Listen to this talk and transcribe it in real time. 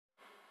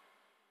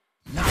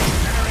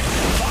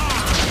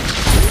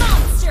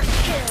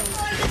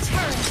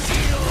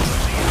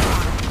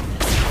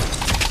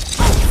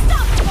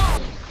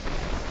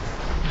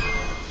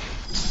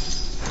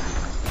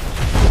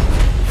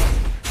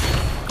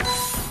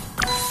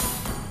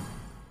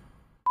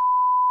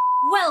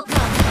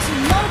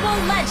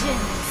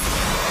wins.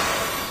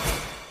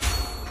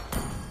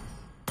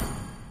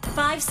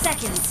 5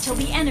 seconds till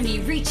the enemy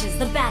reaches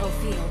the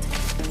battlefield.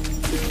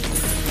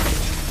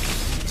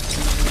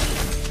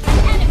 An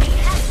enemy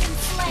has been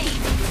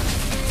slain.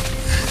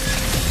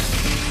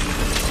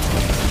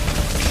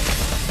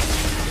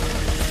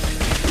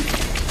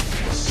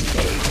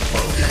 Stay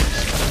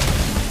focused.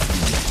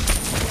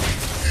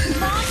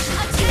 Launch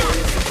attack.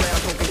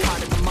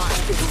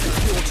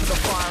 Fuel to the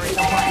fire, ain't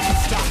nobody can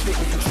stop it.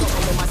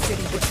 Struggle in my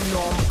city, but you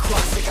know I'm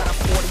across it. Got a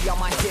 40 on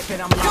my hip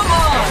and I'm Come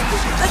on!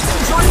 Let's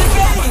enjoy the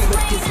game!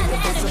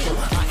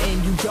 I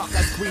aim you dark,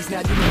 I squeeze,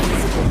 now you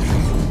invisible.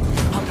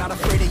 I'm not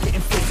afraid of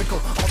getting physical.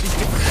 All these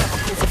different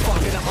chemicals are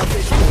fucking up my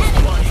vision.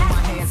 Blood in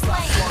my hands, got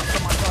slugs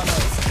on my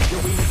gunners. Yo,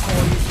 we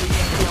notorious, we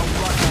ain't no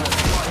runners.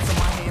 Blood in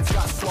my hands,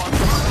 got slugs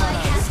on my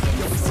gunners.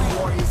 Yo, we some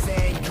warriors,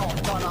 they ain't called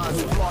gunners.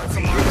 Blood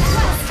in my hands,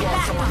 got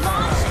slugs on my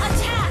gunners.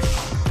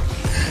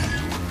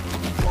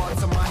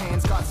 Slugs on my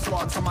hands, got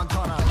slugs on my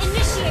gunners.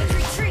 Initiate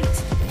retreat.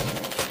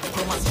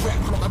 Put on my spread,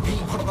 put on the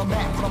beam, put on the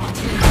map, put on my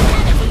team.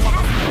 Enemy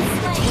has been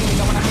slain.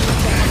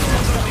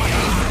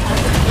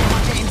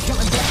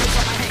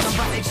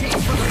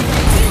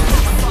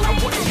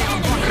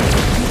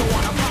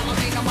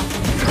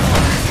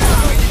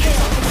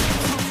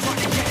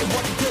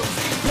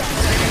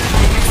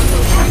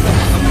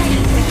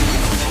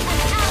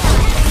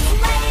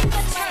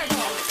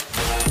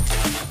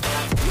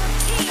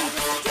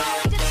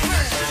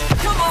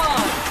 Come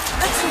on!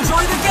 Let's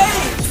enjoy the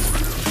game!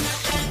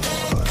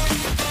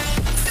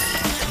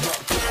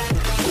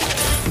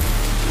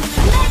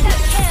 Mega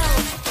kill.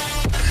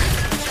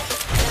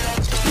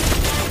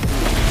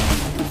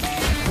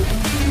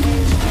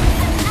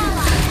 An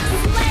ally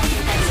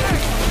slain the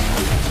turtle.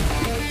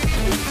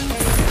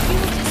 You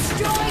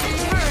destroyed a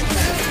turtle.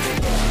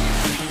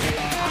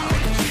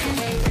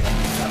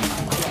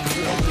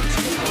 Okay.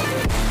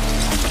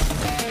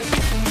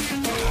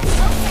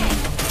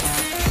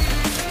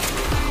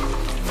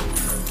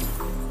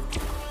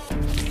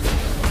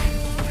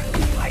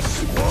 I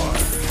swore.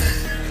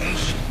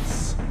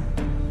 Patience.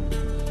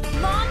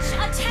 Launch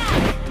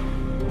attack!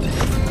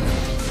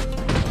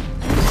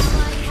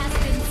 Ally has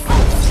been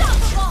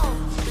unstoppable!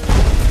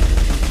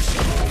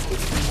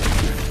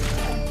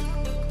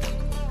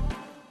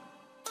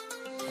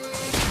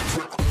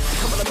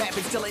 Cover the map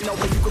and still ain't know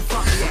where you can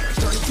find me at.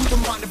 Journey through the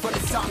mind, but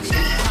it's on me. I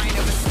ain't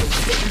never sleep,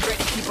 getting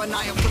ready, keep an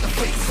eye out for the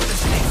face. For the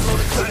snakes, load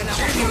the clip and I'm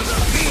on the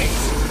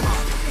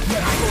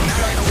yeah, I go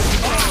down, I was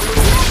born.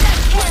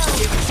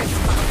 Give a chance,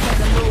 I'm not a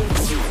fan of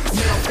moves. You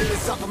don't feel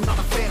this up, I'm not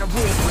a fan of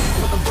rules.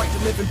 For the right to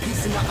live in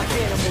peace and not like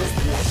animals.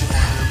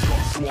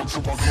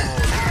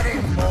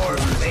 Adding more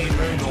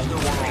flavor to the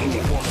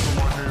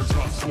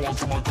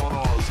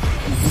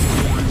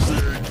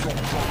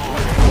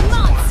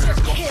Monster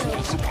kill!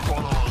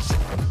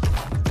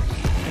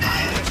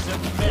 I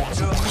submit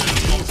to me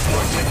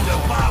or get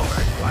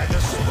devoured by the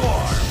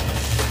storm.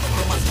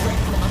 Put on my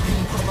strength, put on my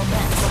beam, put on my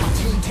map, put on my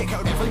team. Take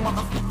out every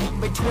motherfucker in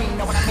between.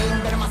 Know what I mean?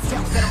 Better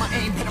myself, better my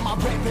aim, better my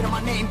rap, better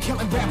my name.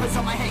 Killing rappers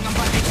on my hang, I'm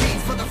by the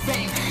chains for the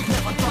fame.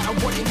 Never thought I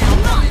would, now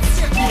I'm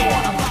you don't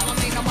wanna follow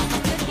me, no matter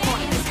what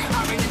points.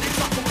 I've been in the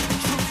trouble with the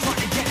truth, trying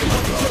to get it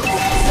what to do.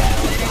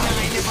 Settle it and I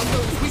ain't never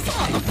lose. We some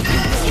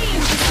motherfuckers.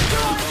 Team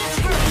destroy the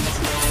turret!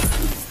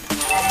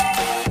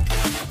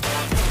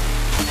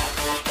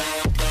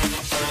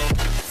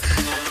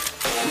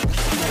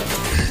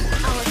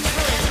 Our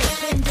turret has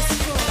been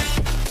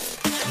destroyed.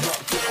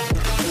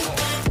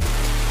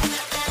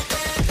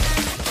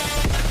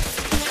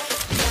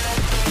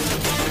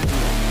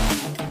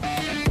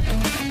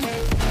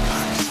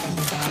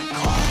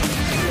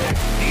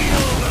 The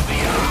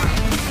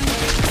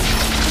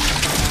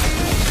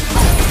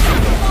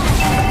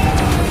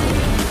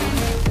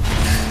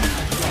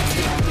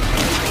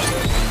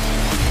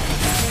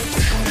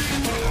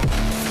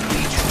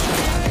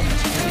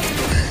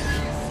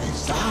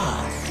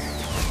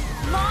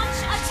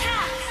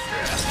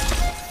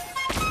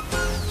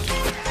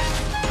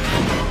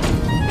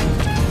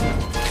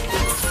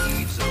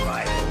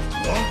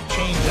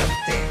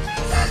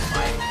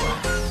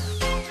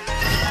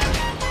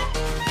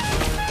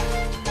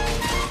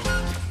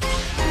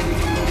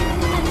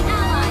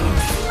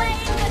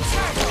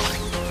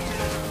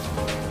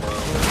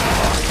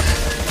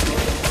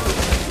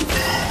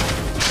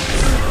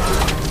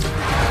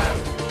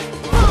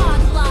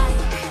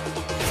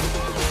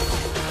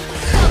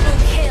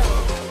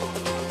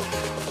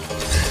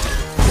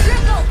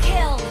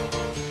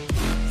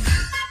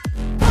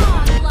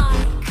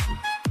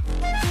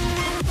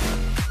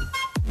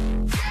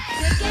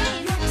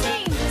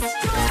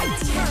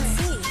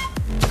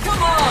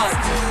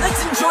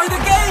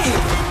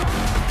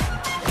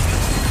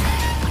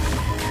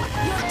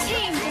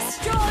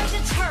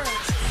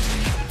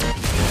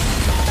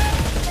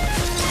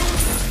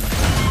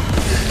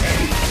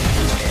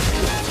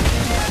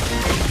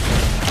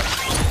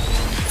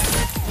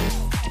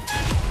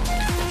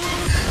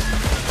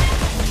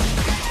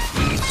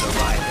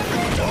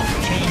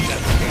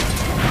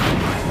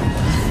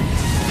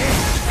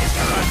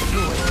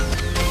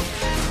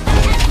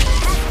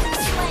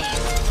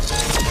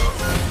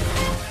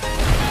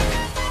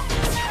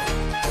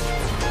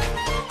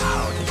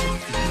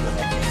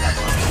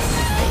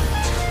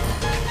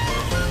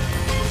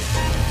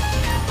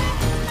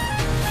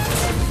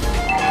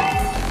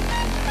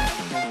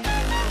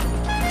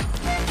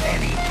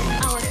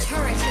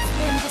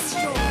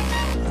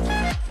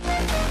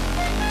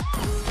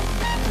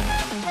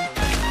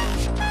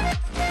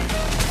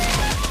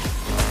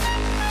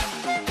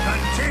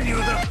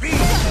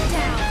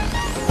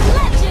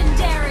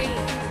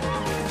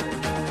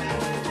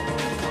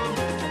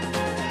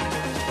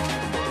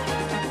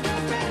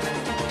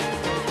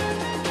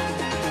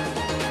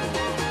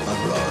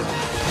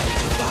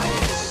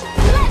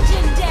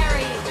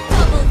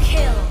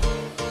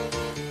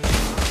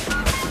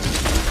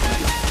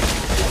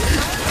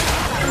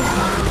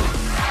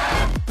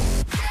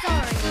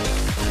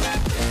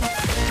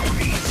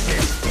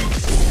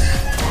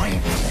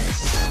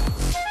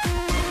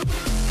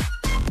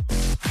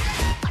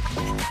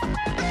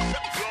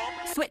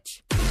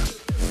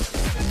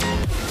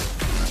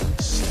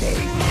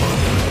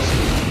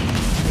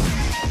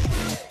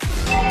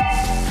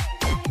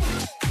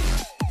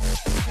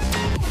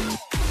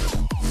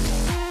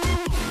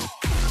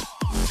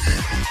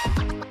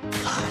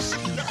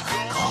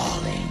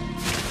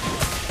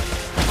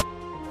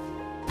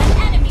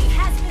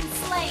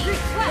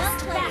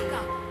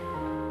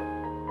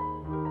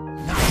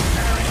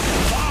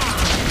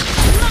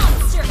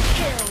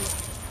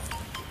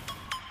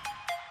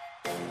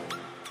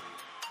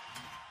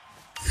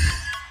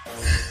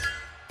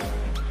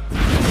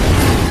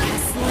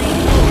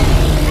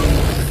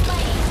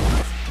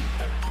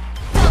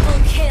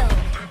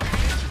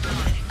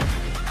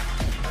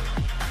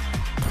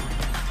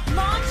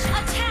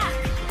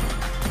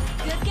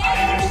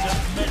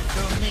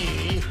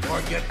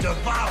or get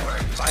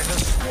devoured by the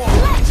swarm.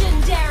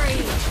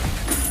 Legendary!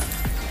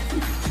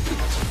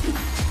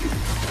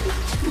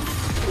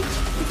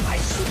 My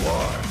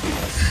swarm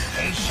has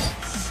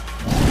patience.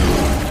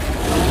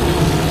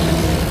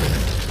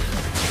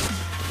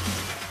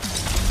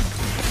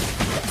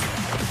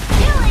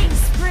 Killing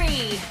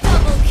spree!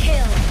 Double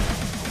kill!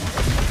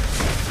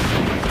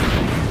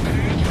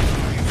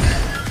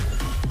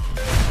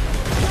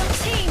 Your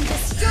team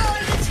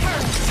destroyed the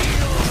turret!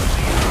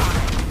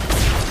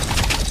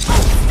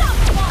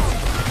 Unstoppable!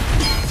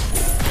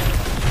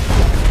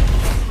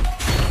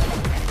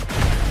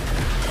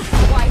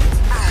 Wiped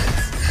out!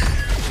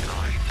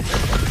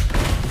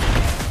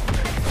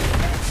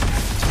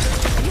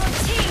 Your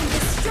team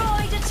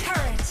destroyed a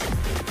turret!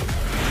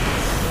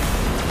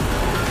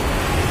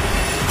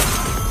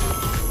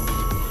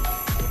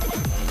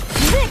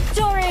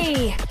 Victory!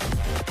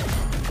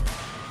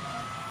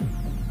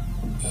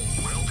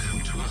 Welcome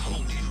to a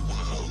whole new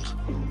world.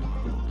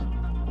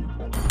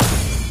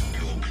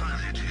 Your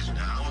planet is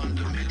now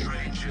under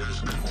mid-rangers'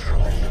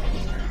 control.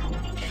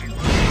 You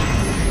will be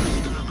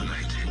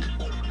exterminated.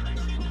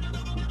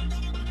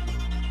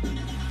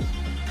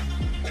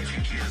 If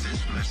you hear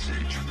this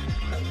message,